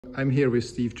I'm here with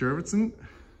Steve Jurvetson.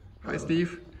 Hi,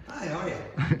 Steve. Hi, how are you?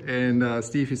 And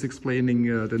Steve is explaining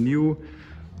the new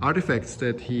artifacts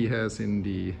that he has in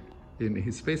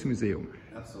his space museum.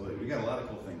 Absolutely, we got a lot of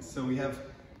cool things. So we have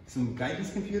some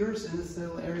guidance computers in this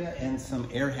little area and some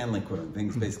air handling equipment,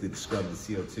 things basically to scrub the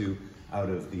CO2 out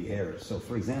of the air. So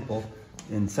for example,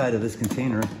 inside of this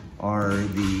container are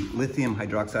the lithium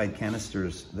hydroxide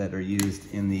canisters that are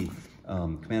used in the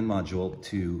command module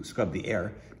to scrub the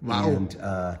air. Wow.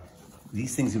 And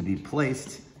these things would be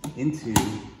placed into,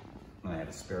 I have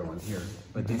a spare one here,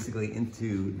 but basically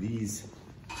into these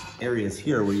areas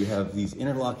here where you have these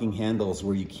interlocking handles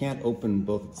where you can't open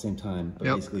both at the same time, but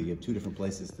basically you have two different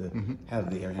places to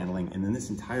have the air handling. And then this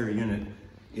entire unit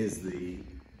is the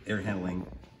air handling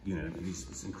unit. I mean,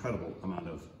 this incredible amount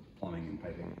of plumbing and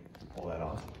piping to pull that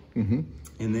off. And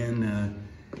then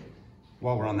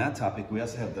while we're on that topic, we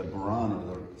also have the Buran,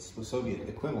 or the Soviet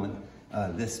equivalent,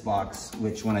 this box,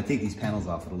 which when I take these panels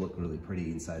off, it'll look really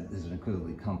pretty inside. This is an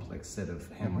incredibly complex set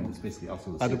of handling. It's basically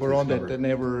also The Buran that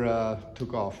never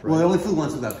took off, right? Well, it only flew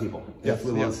once without people. Yes, It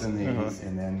flew once in the 80s,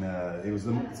 and then it was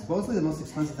supposedly the most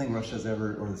expensive thing Russia's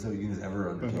ever, or the Soviet Union's ever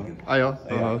undertaken.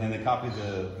 And they copied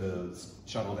the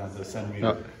shuttle down to the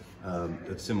centimeter.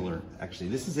 It's similar, actually.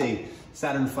 This is a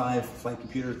Saturn V flight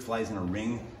computer. It flies in a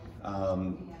ring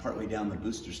partway down the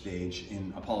booster stage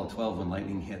in Apollo 12 when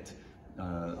lightning hit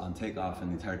on takeoff,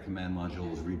 and the entire command module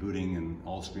was rebooting and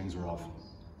all screens were off.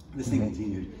 This thing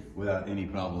continued without any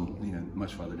problem,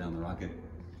 much farther down the rocket.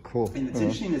 Cool. And it's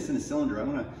interesting, it's in a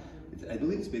cylinder. I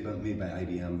believe it's made by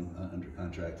IBM under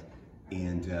contract,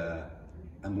 and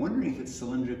I'm wondering if it's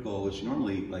cylindrical, which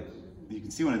normally, like, you can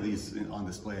see one of these on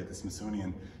display at the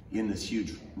Smithsonian in this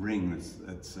huge ring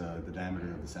that's the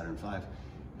diameter of the Saturn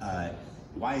V.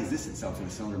 Why is this itself in a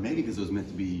cylinder? Maybe because it was meant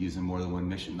to be used in more than one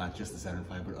mission, not just the Saturn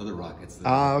V, but other rockets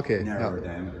that narrower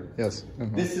diameter. Yes.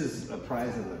 This is a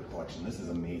prize of the collection. This is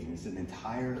amazing. It's an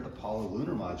entire Apollo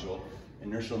lunar module,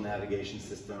 inertial navigation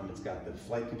system. It's got the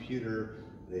flight computer,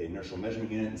 the inertial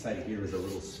measurement unit. Inside of here is a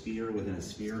little sphere within a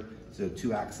sphere. So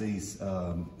 2 axes,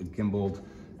 gimbaled.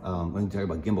 When you talk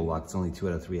about gimbal lock, it's only 2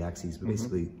 out of 3 axes, but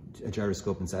basically a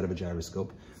gyroscope inside of a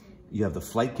gyroscope. You have the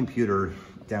flight computer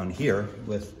down here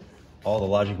with all the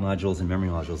logic modules and memory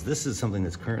modules. This is something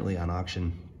that's currently on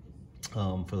auction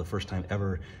for the first time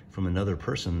ever from another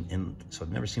person. And so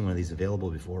I've never seen one of these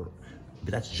available before,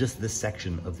 but that's just this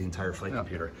section of the entire flight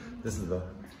computer. This is the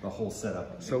whole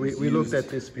setup. So we looked at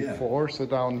this before. So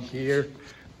down here,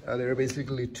 there are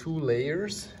basically 2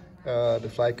 layers,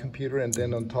 the flight computer, and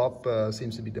then on top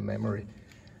seems to be the memory.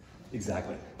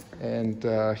 Exactly. And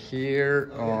here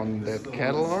on that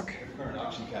catalog. The current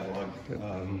auction catalog.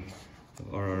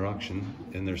 Our auction,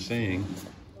 and they're saying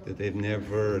that they've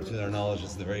never, to their knowledge,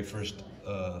 it's the very first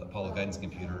Apollo guidance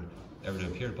computer ever to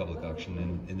appear at public auction,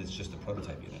 and it's just a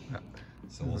prototype unit.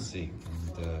 So we'll see.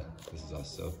 And this is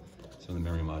also some of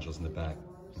the memory modules in the back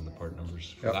and the part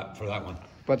numbers for that one.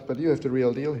 But you have the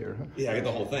real deal here, huh? Yeah, I get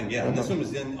the whole thing. Yeah, and this one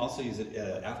was then also used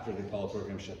after the Apollo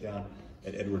program shut down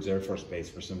at Edwards Air Force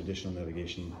Base for some additional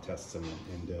navigation tests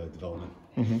and development.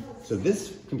 So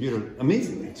this computer,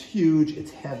 amazingly, it's huge,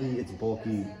 it's heavy, it's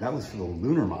bulky. That was for the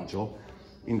lunar module.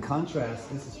 In contrast,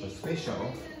 this is for space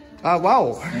shuttle.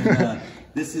 Wow. And,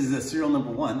 this is serial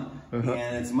number 1,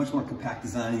 and it's a much more compact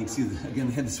design. You can see, again,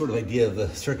 they had the sort of idea of the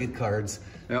circuit cards,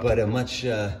 but a much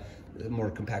more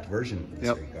compact version of the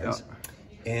circuit cards.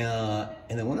 And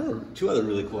then 2 other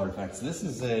really cool artifacts. This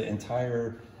is an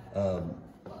entire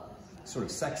sort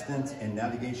of sextant and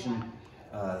navigation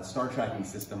star tracking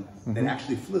system that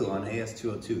actually flew on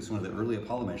AS-202. It's one of the early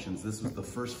Apollo missions. This was the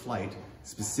first flight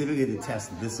specifically to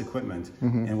test this equipment,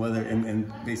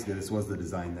 and basically this was the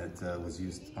design that was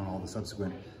used on all the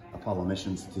subsequent Apollo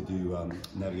missions to do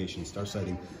navigation and star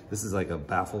sighting. This is like a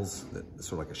baffles,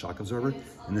 sort of like a shock absorber,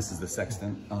 and this is the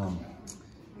sextant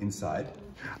inside.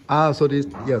 So this,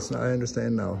 yes, I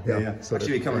understand now. So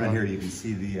actually, you come around here, you can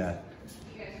see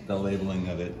the labeling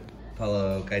of it.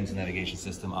 Apollo Guidance and Navigation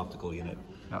System Optical Unit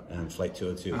and Flight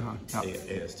 202,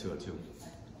 AS-202.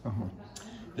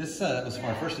 This was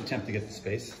our first attempt to get to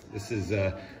space. This is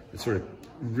the sort of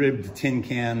ribbed tin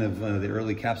can of the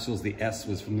early capsules. The S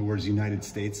was from the words United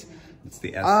States. It's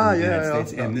the S from the United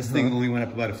States. And this thing only went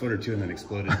up about a foot or 2 and then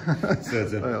exploded. So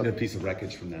it's a piece of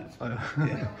wreckage from that.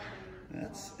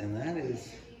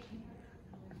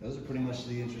 Those are pretty much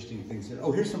the interesting things here.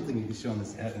 Oh, here's something you can show on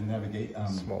this and navigate.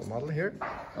 Small model here.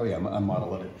 Oh yeah, a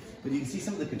model of it. But you can see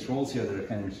some of the controls here that are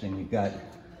kind of interesting.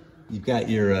 You've got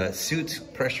your suit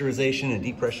pressurization and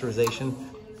depressurization,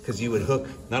 because you would hook,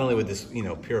 not only would this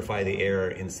purify the air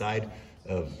inside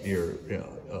of your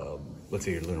let's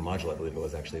say your lunar module, I believe it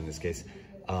was actually in this case,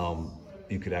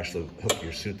 you could actually hook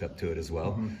your suit up to it as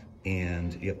well.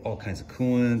 And you have all kinds of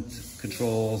coolant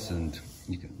controls, and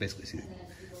you can basically see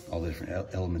all the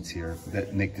different elements here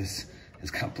that make this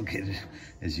as complicated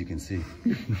as you can see.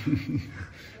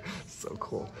 So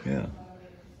cool. Yeah.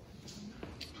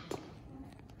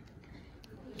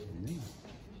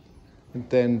 And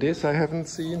then this I haven't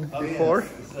seen before. Yeah,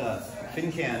 it's a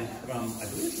fin can from, I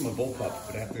believe it's from a bullpup,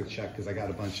 but I have to check because I got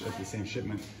a bunch of the same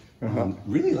shipment.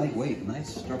 Really lightweight,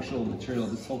 nice structural material.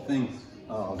 This whole thing,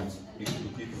 you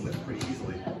can lift pretty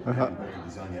easily. I haven't put a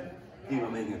design yet. You know,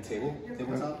 making a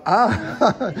tabletop.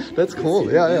 Ah, that's cool.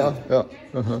 Yeah.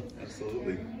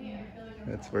 Absolutely.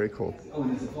 That's very cool. Oh,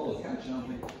 and there's a full catch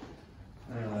jumping.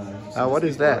 What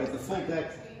is that? The full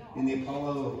deck in the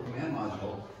Apollo command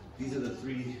module. These are the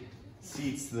 3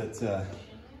 seats that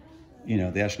you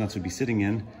know, the astronauts would be sitting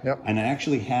in. Yep. And I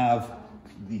actually have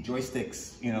the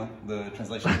joysticks, you know, the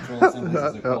translation control assemblies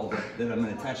as they're called, that I'm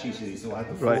going to attach each of these. So I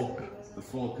have the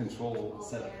full control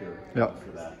setup here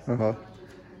for that.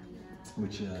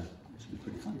 Which should be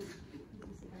pretty fun.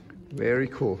 Very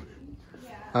cool.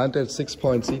 And that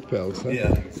 6-point seat belts. Huh?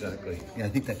 Yeah, exactly. Yeah, I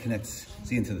think that connects,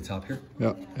 see, into the top here?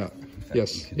 Yeah.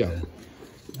 Yes,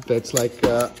 That's like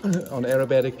on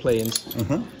aerobatic planes.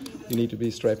 You need to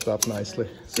be strapped up nicely.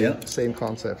 Same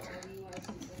concept.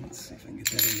 Let's see if I can get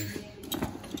that in there.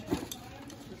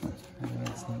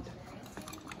 That's not,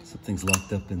 something's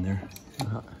locked up in there.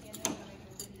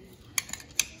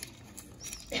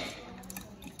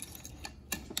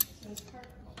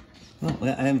 Well,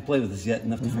 I haven't played with this yet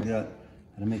enough to figure out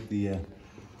how to make the to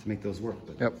make those work.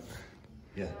 But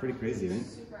yeah, pretty crazy, right?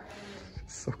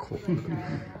 So cool.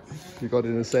 You got it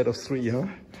in a set of 3, huh?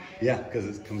 Yeah, because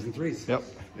it comes in 3s. Yep.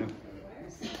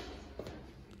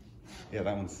 Yeah,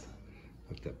 that one's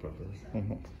hooked up properly.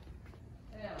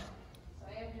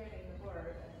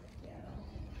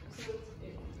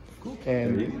 Cool.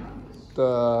 And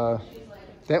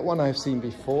that one I've seen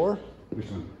before. Which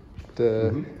one?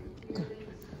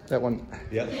 That one.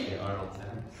 Yeah, the RL10.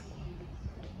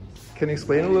 Can you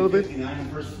explain a little bit? 59,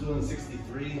 first flew in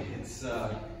 63. It's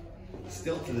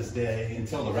still to this day,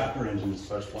 until the Raptor engine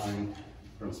starts flying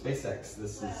from SpaceX.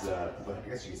 This is, but I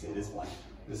guess you can say it is flying.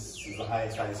 This is the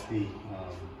highest ISP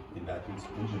in vacuum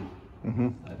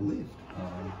engine, I believe,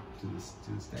 to this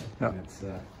day. Yeah. It's,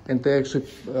 and they actually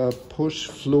push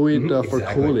fluid for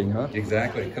cooling, huh?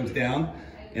 Exactly. It comes down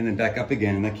and then back up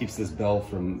again, and that keeps this bell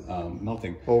from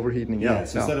melting. Overheating, yeah.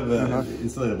 So instead of an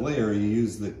insulated layer, you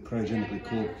use the cryogenically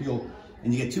cooled fuel,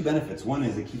 and you get 2 benefits. One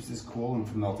is it keeps this cool and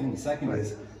from melting. The second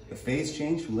is the phase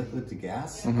change from liquid to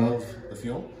gas of the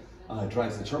fuel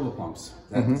drives the turbo pumps.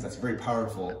 That's a very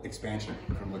powerful expansion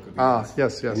from liquid to gas.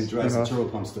 Yes. And it drives the turbo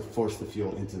pumps to force the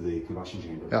fuel into the combustion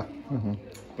chamber. Yeah.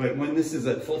 But when this is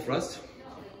at full thrust,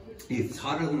 it's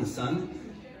hotter than the sun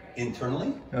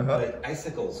internally, but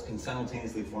icicles can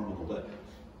simultaneously form on the lip.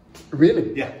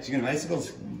 Really? Yeah, so you can have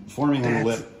icicles forming on the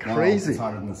lip. Crazy. It's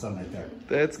hotter than the sun right there.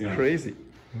 That's crazy.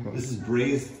 This is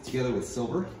brazed together with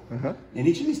silver. And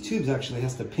each of these tubes actually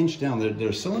has to pinch down. There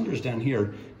are cylinders down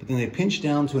here, but then they pinch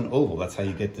down to an oval. That's how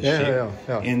you get the shape.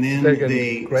 And then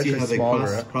they see how they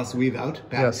cross weave out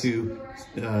back to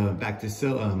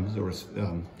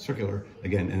circular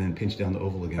again, and then pinch down the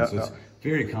oval again. So it's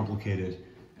very complicated,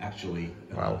 actually,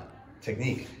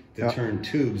 technique to turn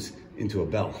tubes into a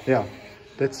bell. Yeah,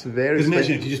 that's very. Because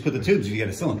imagine if you just put the tubes, you get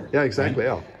a cylinder. Yeah, exactly.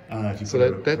 Right?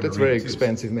 So that's very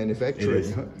expensive manufacturing. It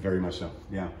is, very much so,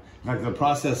 yeah. In fact, the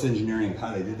process engineering of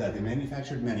how they did that, they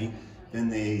manufactured many, then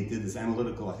they did this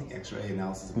analytical, I think X-ray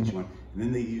analysis of each one, and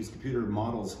then they used computer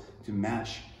models to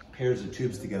match pairs of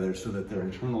tubes together so that their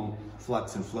internal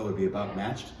flux and flow would be about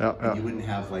matched, and you wouldn't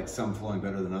have like some flowing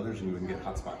better than others, and you wouldn't get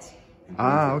hot spots.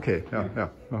 Okay,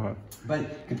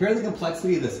 But compare the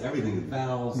complexity of this, everything, the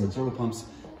valves, the turbo pumps,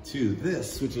 to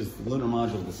this, which is the Lunar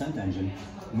module descent engine.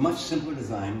 Much simpler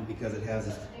design because it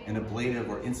has an ablative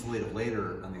or insulative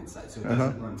layer on the inside. So it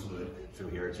doesn't run fluid through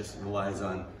here. It just relies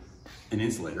on an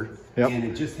insulator. And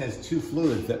it just has 2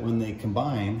 fluids that when they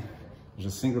combine, there's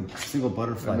a single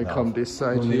butterfly valve. Come this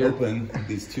side when here. They open,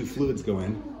 these 2 fluids go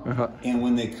in. And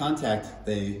when they contact,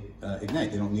 they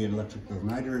ignite. They don't need an electric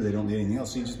igniter. They don't need anything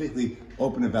else. So you just basically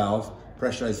open a valve,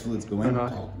 pressurized fluids go in.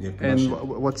 And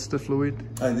what's the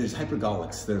fluid? There's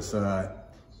hypergolics. There's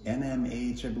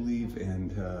NMH, I believe,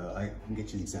 and I can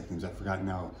get you the exact names. I've forgotten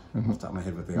now off the top of my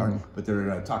head what they are, but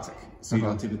they're toxic. So you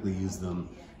don't typically use them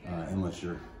unless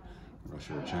you're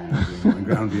Russia or China doing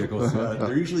ground vehicles.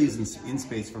 They're usually used in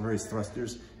space for various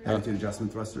thrusters, attitude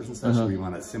adjustment thrusters and such, where you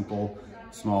want a simple,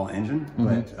 small engine,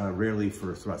 but rarely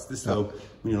for thrust. This, though,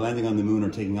 when you're landing on the moon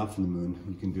or taking off from the moon,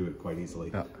 you can do it quite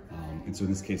easily. And so in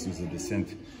this case, there's a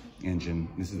descent engine.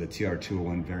 This is the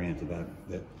TR-201 variant of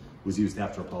that was used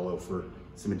after Apollo for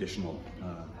some additional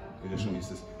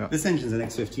uses. Yeah. This engine's an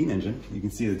X15 engine. You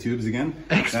can see the tubes again.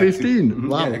 X15?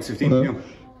 Wow. Yeah, X15.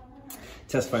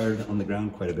 Test fired on the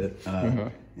ground quite a bit.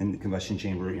 In the combustion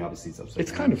chamber, obviously it's upside down.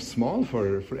 It's kind of small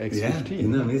for X15. Yeah,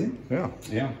 isn't that amazing? Yeah.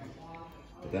 Yeah.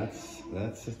 But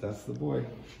that's the boy.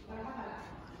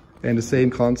 And the same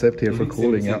concept here for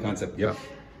cooling. Same concept, yep.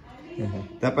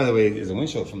 That, by the way, is a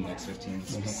windshield from the X15,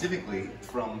 specifically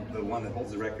from the one that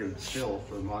holds the record still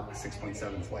for Mach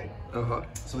 6.7 flight.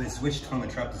 So they switched from a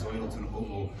trapezoidal to an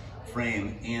oval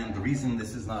frame, and the reason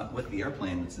this is not with the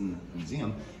airplane that's in the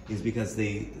museum is because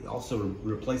they also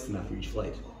replaced them after each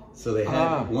flight. So they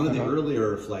had one of the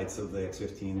earlier flights of the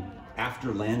X-15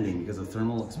 after landing, because of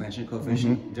thermal expansion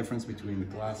coefficient difference between the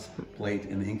glass plate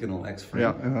and the inconel X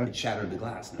frame, it shattered the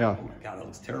glass. Now, oh my God, that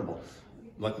looks terrible.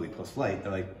 Luckily, post-flight,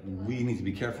 they're like, we need to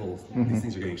be careful. These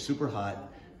things are getting super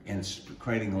hot and it's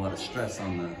creating a lot of stress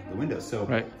on the windows. So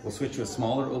we'll switch to a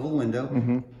smaller oval window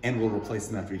and we'll replace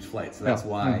them after each flight. So that's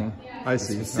why the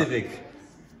specific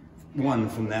one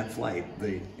from that flight,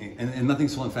 and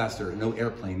nothing's flown faster. No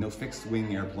airplane, no fixed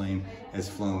wing airplane has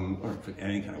flown, or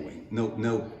any kind of wing.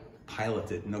 No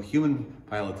piloted, no human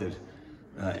piloted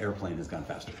airplane has gone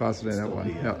faster. Faster than that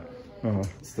one,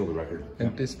 Still the record.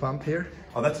 And this pump here?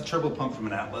 Oh, that's a turbo pump from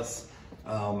an Atlas.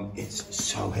 It's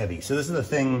so heavy. So this is the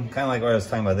thing, kind of like what I was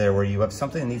talking about there, where you have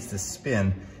something that needs to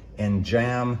spin and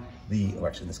jam the, oh,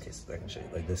 actually in this case, I can show you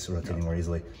like this, rotating more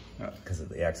easily because of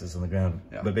the axis on the ground.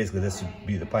 But basically this would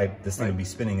be the pipe. This thing would be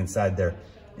spinning inside there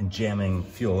and jamming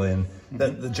fuel in.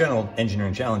 The general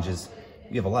engineering challenge is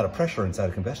you have a lot of pressure inside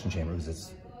a combustion chamber because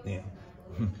it's, a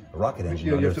rocket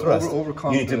engine under thrust.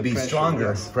 You need to be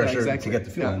stronger pressure to get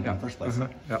the fuel in the first place.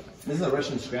 This is a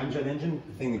Russian scramjet engine,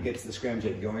 the thing that gets the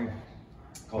scramjet going.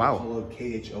 Called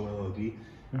KHOLOD.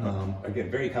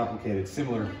 Again, very complicated,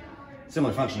 similar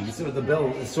function. You can see what the bell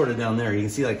is sorted down there. You can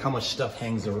see like how much stuff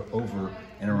hangs over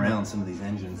and around some of these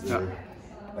engines that are,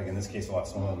 like in this case, a lot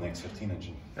smaller than the X-15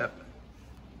 engine.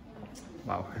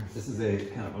 Wow. This is a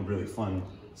kind of a really fun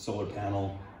solar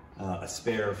panel, a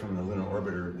spare from the Lunar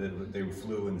orbiter that they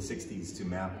flew in the 60s to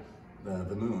map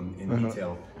the moon in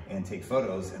detail and take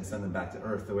photos and send them back to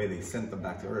Earth. The way they sent them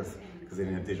back to Earth, because they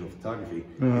didn't have digital photography,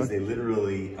 is they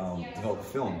literally developed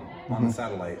film on the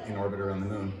satellite in orbit around the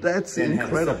moon. That's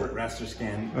incredible. Had a separate raster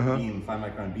scan beam,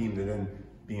 5-micron beam, to then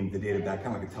beam the data back,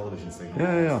 kind of like a television signal.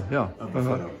 Of the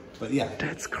photo. But yeah,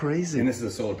 that's crazy. And this is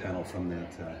a solar panel from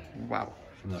that.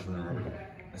 From that Lunar orbiter,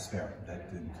 a spare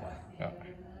that didn't fly.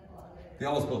 They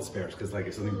always build spares because, like,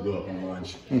 if something blew up on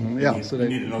launch, so they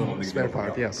need another one. Spare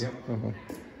part, yes.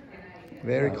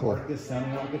 Very cool.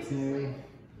 Sound rockets new.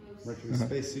 Mercury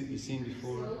spacesuit you've seen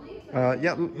before.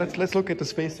 Yeah, let's look at the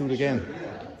spacesuit again.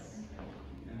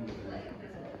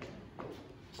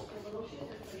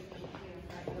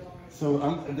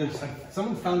 So there's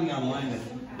someone found me online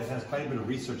that has quite a bit of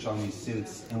research on these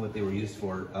suits and what they were used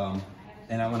for,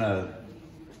 and I'm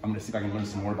gonna see if I can learn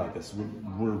some more about this.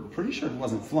 We're pretty sure it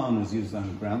wasn't flown; it was used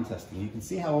on ground testing. You can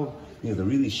see how the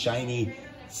really shiny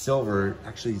silver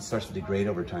actually starts to degrade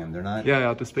over time. They're not.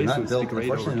 The spacesuits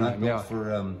degrade over time. They're not built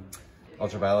for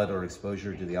ultraviolet or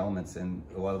exposure to the elements, and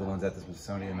a lot of the ones at the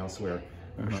Smithsonian and elsewhere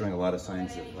are showing a lot of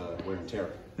signs of wear and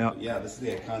tear. This is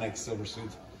the iconic silver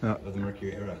suit of the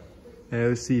Mercury era. Yeah,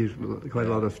 I see quite a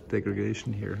lot of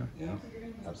degradation here. Yeah,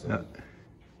 absolutely.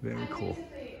 Very cool.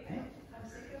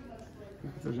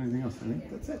 If there's anything else, I think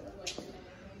that's it.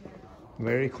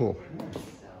 Very cool.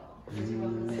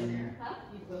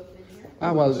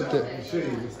 A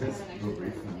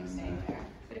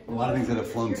lot of things that have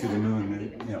flown to the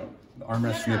moon, the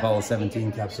armrests from the Apollo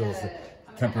 17 capsules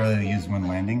temporarily used when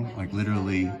landing, like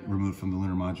literally removed from the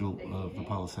lunar module of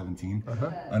Apollo 17.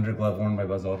 Underglove worn by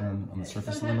Buzz Aldrin on the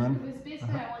surface of the moon.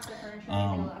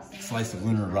 Slice of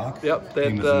lunar rock.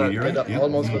 That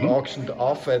almost got auctioned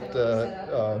off at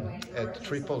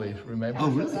Tripoli. Remember? Oh,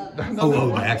 really?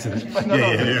 By accident.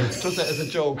 Just as a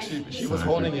joke, she was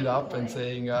holding it up and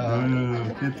saying,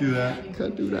 "No, can't do that.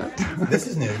 Can't do that." This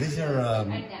is new. These are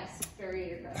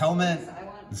helmet.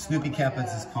 The Snoopy cap,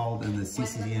 as it's called, and the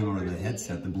CCDM, or the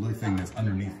headset, the blue thing that's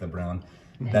underneath the brown.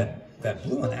 That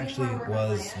blue one actually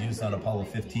was used on Apollo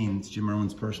 15. It's Jim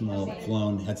Irwin's personal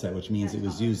flown headset, which means it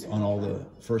was used on all the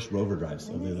first rover drives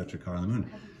of the electric car on the moon.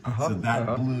 So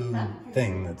that blue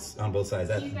thing that's on both sides,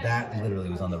 that literally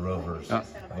was on the rovers of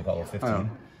Apollo 15.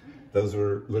 Those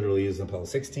were literally used on Apollo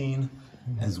 16,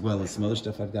 as well as some other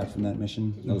stuff I've got from that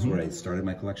mission. That was where I started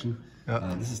my collection.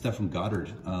 This is stuff from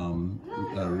Goddard,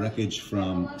 wreckage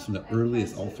from some of the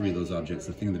earliest, all three of those objects.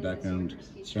 The thing in the background,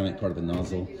 ceramic part of the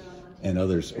nozzle, and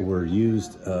others were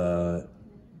used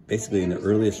basically in the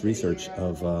earliest research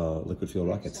of liquid fuel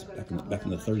rockets back in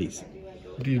the 30s.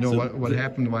 Do you know what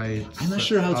happened? Why I'm not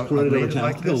sure how it's corroded over time.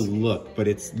 like I have to look, but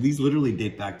these literally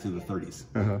date back to the 30s.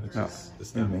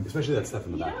 Especially that stuff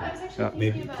in the background.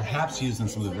 Maybe perhaps used in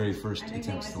some of the very first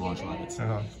attempts to launch rockets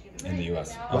in the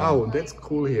U.S. Wow, that's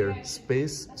cool here.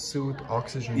 Space suit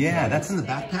oxygen. Yeah, that's in the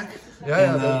backpack.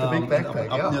 Yeah, the big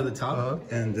backpack. Up near the top,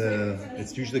 and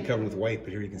it's usually covered with white,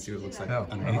 but here you can see what it looks like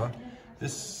underneath.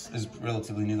 This is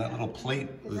relatively new. That little plate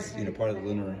was, part of the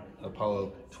Lunar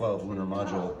Apollo 12 lunar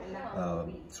module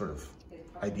sort of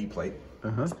ID plate.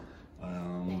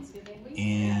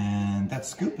 And that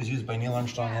scoop is used by Neil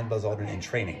Armstrong and Buzz Aldrin in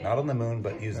training, not on the moon,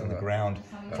 but used on the ground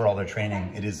for all their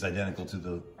training. It is identical to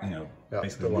the,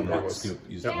 basically the lunar scoop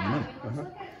used on the moon.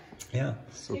 Yeah.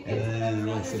 So cool. And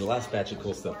then the last batch of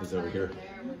cool stuff is over here.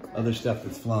 Other stuff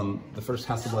that's flown. The first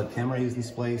Hasselblad camera used in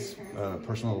space,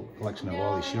 personal collection of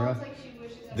Wally Schirra.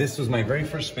 This was my very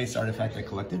first space artifact I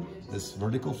collected, this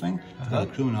vertical thing. It's called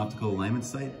a crew and optical alignment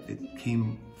sight. It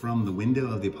came from the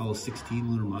window of the Apollo 16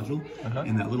 lunar module.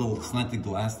 And that little slanted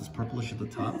glass that's purplish at the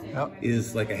top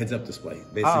is like a heads-up display.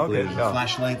 Basically, there's a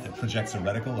flashlight that projects a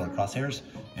reticle or crosshairs,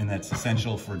 and that's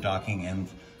essential for docking and,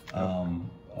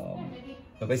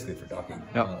 but basically for docking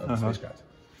of the spacecraft.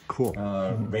 Cool.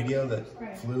 Radio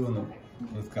that flew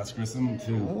with Gus Grissom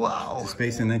to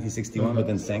space in 1961, but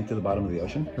then sank to the bottom of the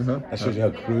ocean. That shows you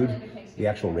how crude the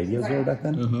actual radios were back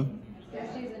then.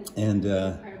 And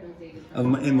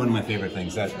one of my favorite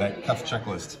things, that cuff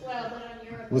checklist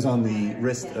was on the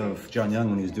wrist of John Young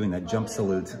when he was doing that jump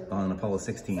salute on Apollo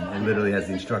 16. It literally has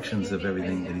the instructions of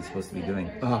everything that he's supposed to be doing.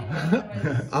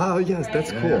 Yes,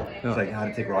 that's cool. It's like how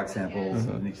to take rock samples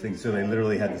and each thing. So they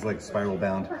literally had this like spiral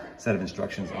bound set of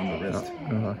instructions on the wrist.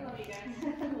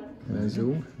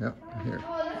 Zoom, here.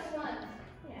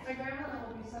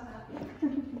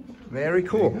 Very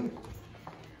cool.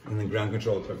 And then ground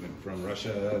control equipment from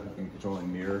Russia,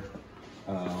 controlling Mir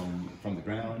from the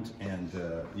ground, and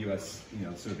U.S.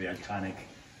 Sort of the iconic,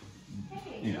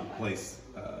 place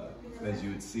as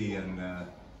you would see in.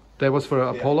 That was for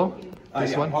Apollo.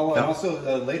 This one. Apollo. And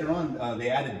also later on, they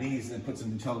added these and put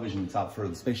some television on top for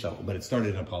the space shuttle. But it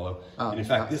started in Apollo. And in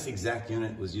fact, this exact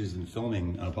unit was used in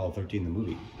filming on Apollo 13, the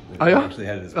movie. They actually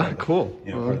had it as part of, cool.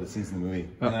 Part of the scenes in the movie.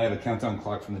 And I have a countdown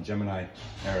clock from the Gemini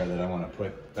era that I want to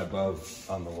put above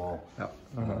on the wall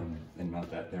and mount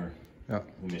that there. The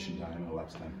mission time and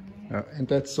elapsed time. And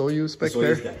that's Soyuz back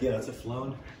there? Deck. Yeah, that's a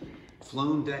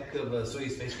flown deck of a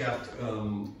Soyuz spacecraft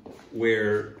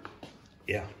where,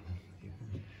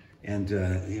 and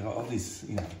all these,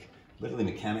 literally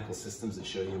mechanical systems that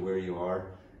show you where you are,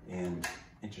 and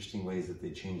interesting ways that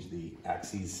they change the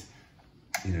axes.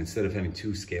 Instead of having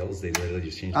two scales, they literally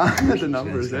just change the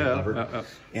numbers.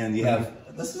 And you have,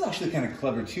 this is actually kind of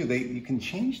clever too. You can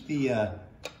change the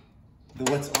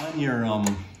what's on your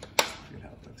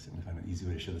easy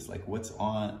way to show this, like what's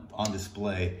on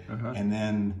display, and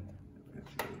then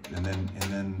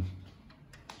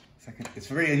it's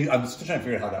very. I'm still trying to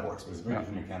figure out how that works, but it's very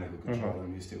different mechanical control than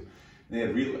I'm used to. They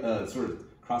have real sort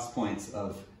of cross points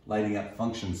of lighting up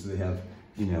functions. So they have,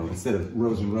 instead of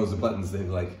rows and rows of buttons, they have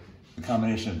like a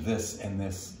combination of this and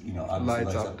this. Obviously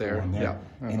lights up there.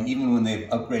 And even when they've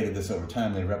upgraded this over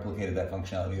time, they replicated that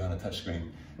functionality on a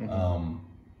touchscreen.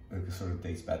 It sort of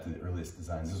dates back to the earliest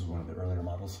designs. This is one of the earlier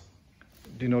models.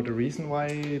 Do you know the reason why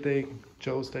they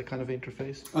chose that kind of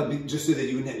interface? Just so that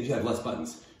you have less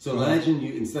buttons. So imagine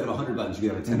instead of 100 buttons, you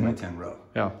could have a 10 by 10 row.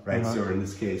 Right. So in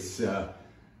this case, 1,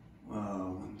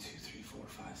 2, 3, 4,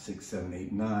 5, 6, 7,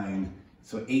 8, 9.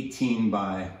 So 18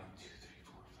 by 1, 2, 3,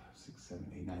 4, 5, 6, 7,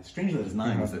 8, 9. Strangely, there's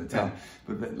 9 instead of 10,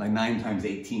 but like 9 times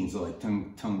 18. So like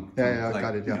tongue.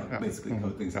 Got it. Basically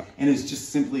code things. And it's just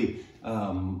simply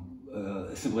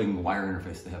simply the wire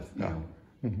interface to have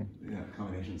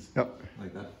combinations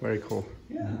like that. Very cool.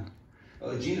 Yeah.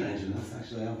 Well, the Gina engine, that's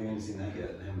actually, I don't think I've seen that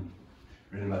yet. I haven't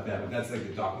written about that, but that's like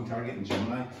the docking target in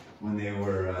Gemini when they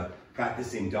were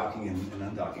practicing docking and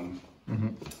undocking.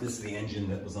 This is the engine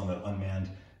that was on the unmanned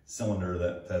cylinder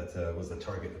that was the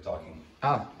target of docking.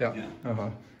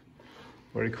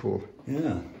 Very cool.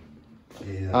 Yeah.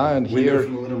 And window here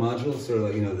from the lunar module, sort of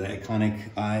like the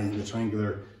iconic eye, the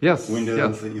triangular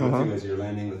windows that you look through as you're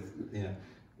landing with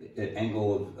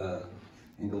angle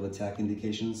of attack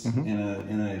indications in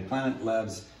a Planet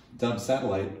Labs Dove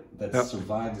satellite that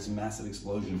survived this massive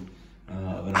explosion.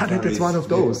 That's one of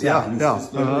those.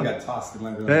 It's literally got tossed and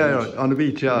landed on the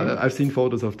beach. I've seen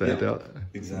photos of that.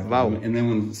 Exactly. Wow. And then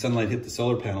when sunlight hit the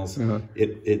solar panels,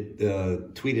 it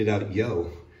tweeted out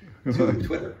 "Yo," to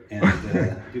Twitter, and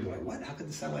people are like, "What? How could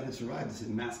the satellite have survived this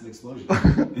massive explosion?"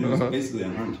 It was basically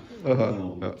unharmed.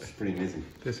 It's pretty amazing.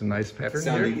 There's a nice pattern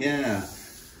sounding, here. Yeah,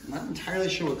 I'm not entirely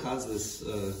sure what caused this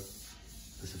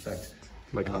this effect.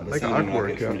 Like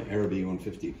artwork, from an Araby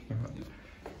 150.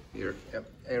 Here, yep,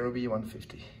 Araby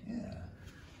 150. Yeah.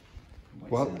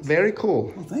 Well, very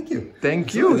cool. Well, thank you.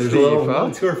 Thank you, There's Steve. a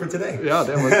little tour for today. Yeah,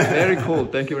 that was very cool.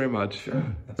 Thank you very much.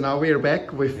 Now we are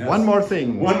back with one more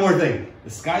thing. One more thing. The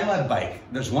Skylab bike.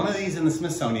 There's one of these in the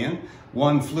Smithsonian.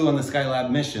 One flew on the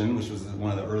Skylab mission, which was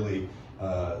one of the early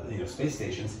space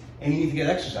stations. And you need to get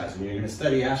exercise when you're going to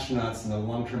study astronauts and the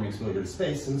long-term exposure to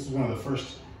space. So this is one of the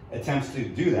first attempts to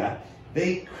do that.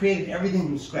 They created everything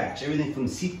from scratch. Everything from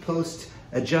seat post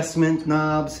adjustment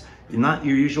knobs, not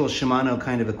your usual Shimano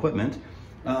kind of equipment.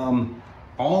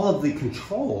 All of the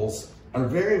controls are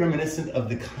very reminiscent of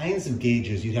the kinds of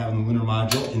gauges you'd have in the Lunar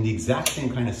module, and the exact same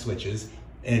kind of switches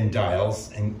and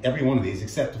dials and every one of these,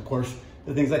 except of course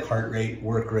the things like heart rate,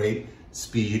 work rate,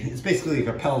 speed. It's basically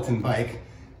like a Peloton bike,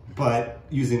 but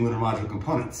using Lunar module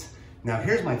components. Now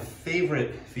here's my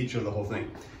favorite feature of the whole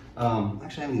thing.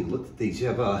 Actually, I haven't even looked at these. You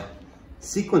have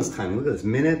sequence time. Look at this,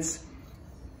 minutes.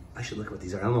 I should look at what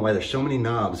these are. I don't know why there's so many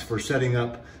knobs for setting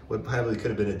up what probably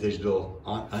could have been a digital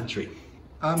entry.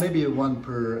 Maybe one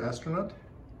per astronaut?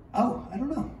 Oh, I don't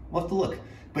know. We'll have to look.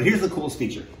 But here's the coolest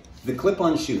feature. The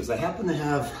clip-on shoes. I happen to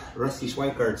have Rusty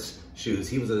Schweikart's shoes.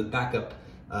 He was a backup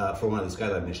for one of the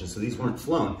Skylab missions, so these weren't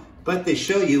flown. But they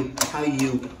show you how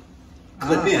you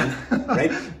clip in,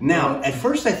 right? Now, at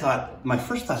first my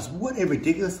first thought is, what a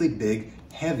ridiculously big,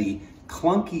 heavy,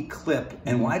 clunky clip,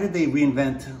 and why did they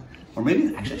reinvent, or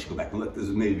maybe, actually I should go back and look, this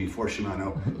was maybe before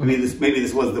Shimano, maybe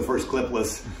this was the first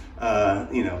clipless,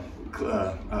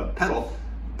 pedal,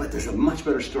 but there's a much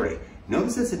better story.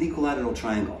 Notice it's an equilateral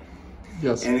triangle.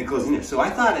 Yes. And it goes in here. So I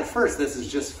thought at first this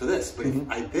is just for this, but if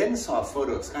I then saw a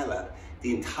photo of Skylab,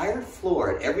 the entire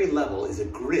floor at every level is a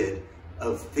grid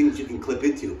of things you can clip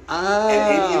into. At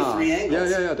any of three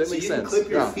angles. Yeah, that makes sense. So you can clip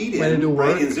your feet in,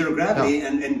 right, in zero gravity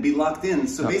and be locked in.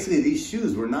 So basically these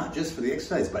shoes were not just for the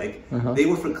exercise bike. They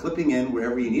were for clipping in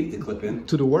wherever you needed to clip in.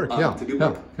 To do work, To do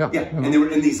work. And they were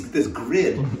in this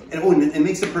grid. And it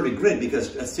makes a perfect grid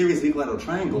because a series of equilateral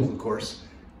triangles, of course,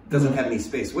 doesn't have any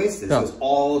space wasted. So it's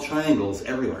all triangles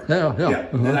everywhere.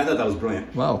 And I thought that was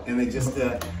brilliant. Wow. And they just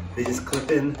clip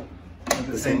in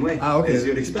the same way okay. as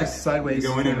you'd expect. Just sideways. You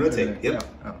go in and rotate. Yep.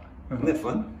 Isn't that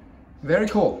fun? Very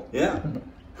cool. Yeah.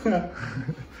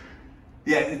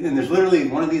 Yeah, and there's literally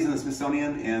one of these in the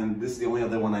Smithsonian, and this is the only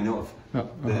other one I know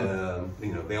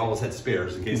of. They always had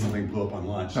spares in case something blew up on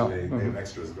launch. So they have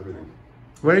extras of everything.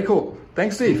 Very cool.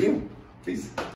 Thanks, Steve. Thank you. Peace.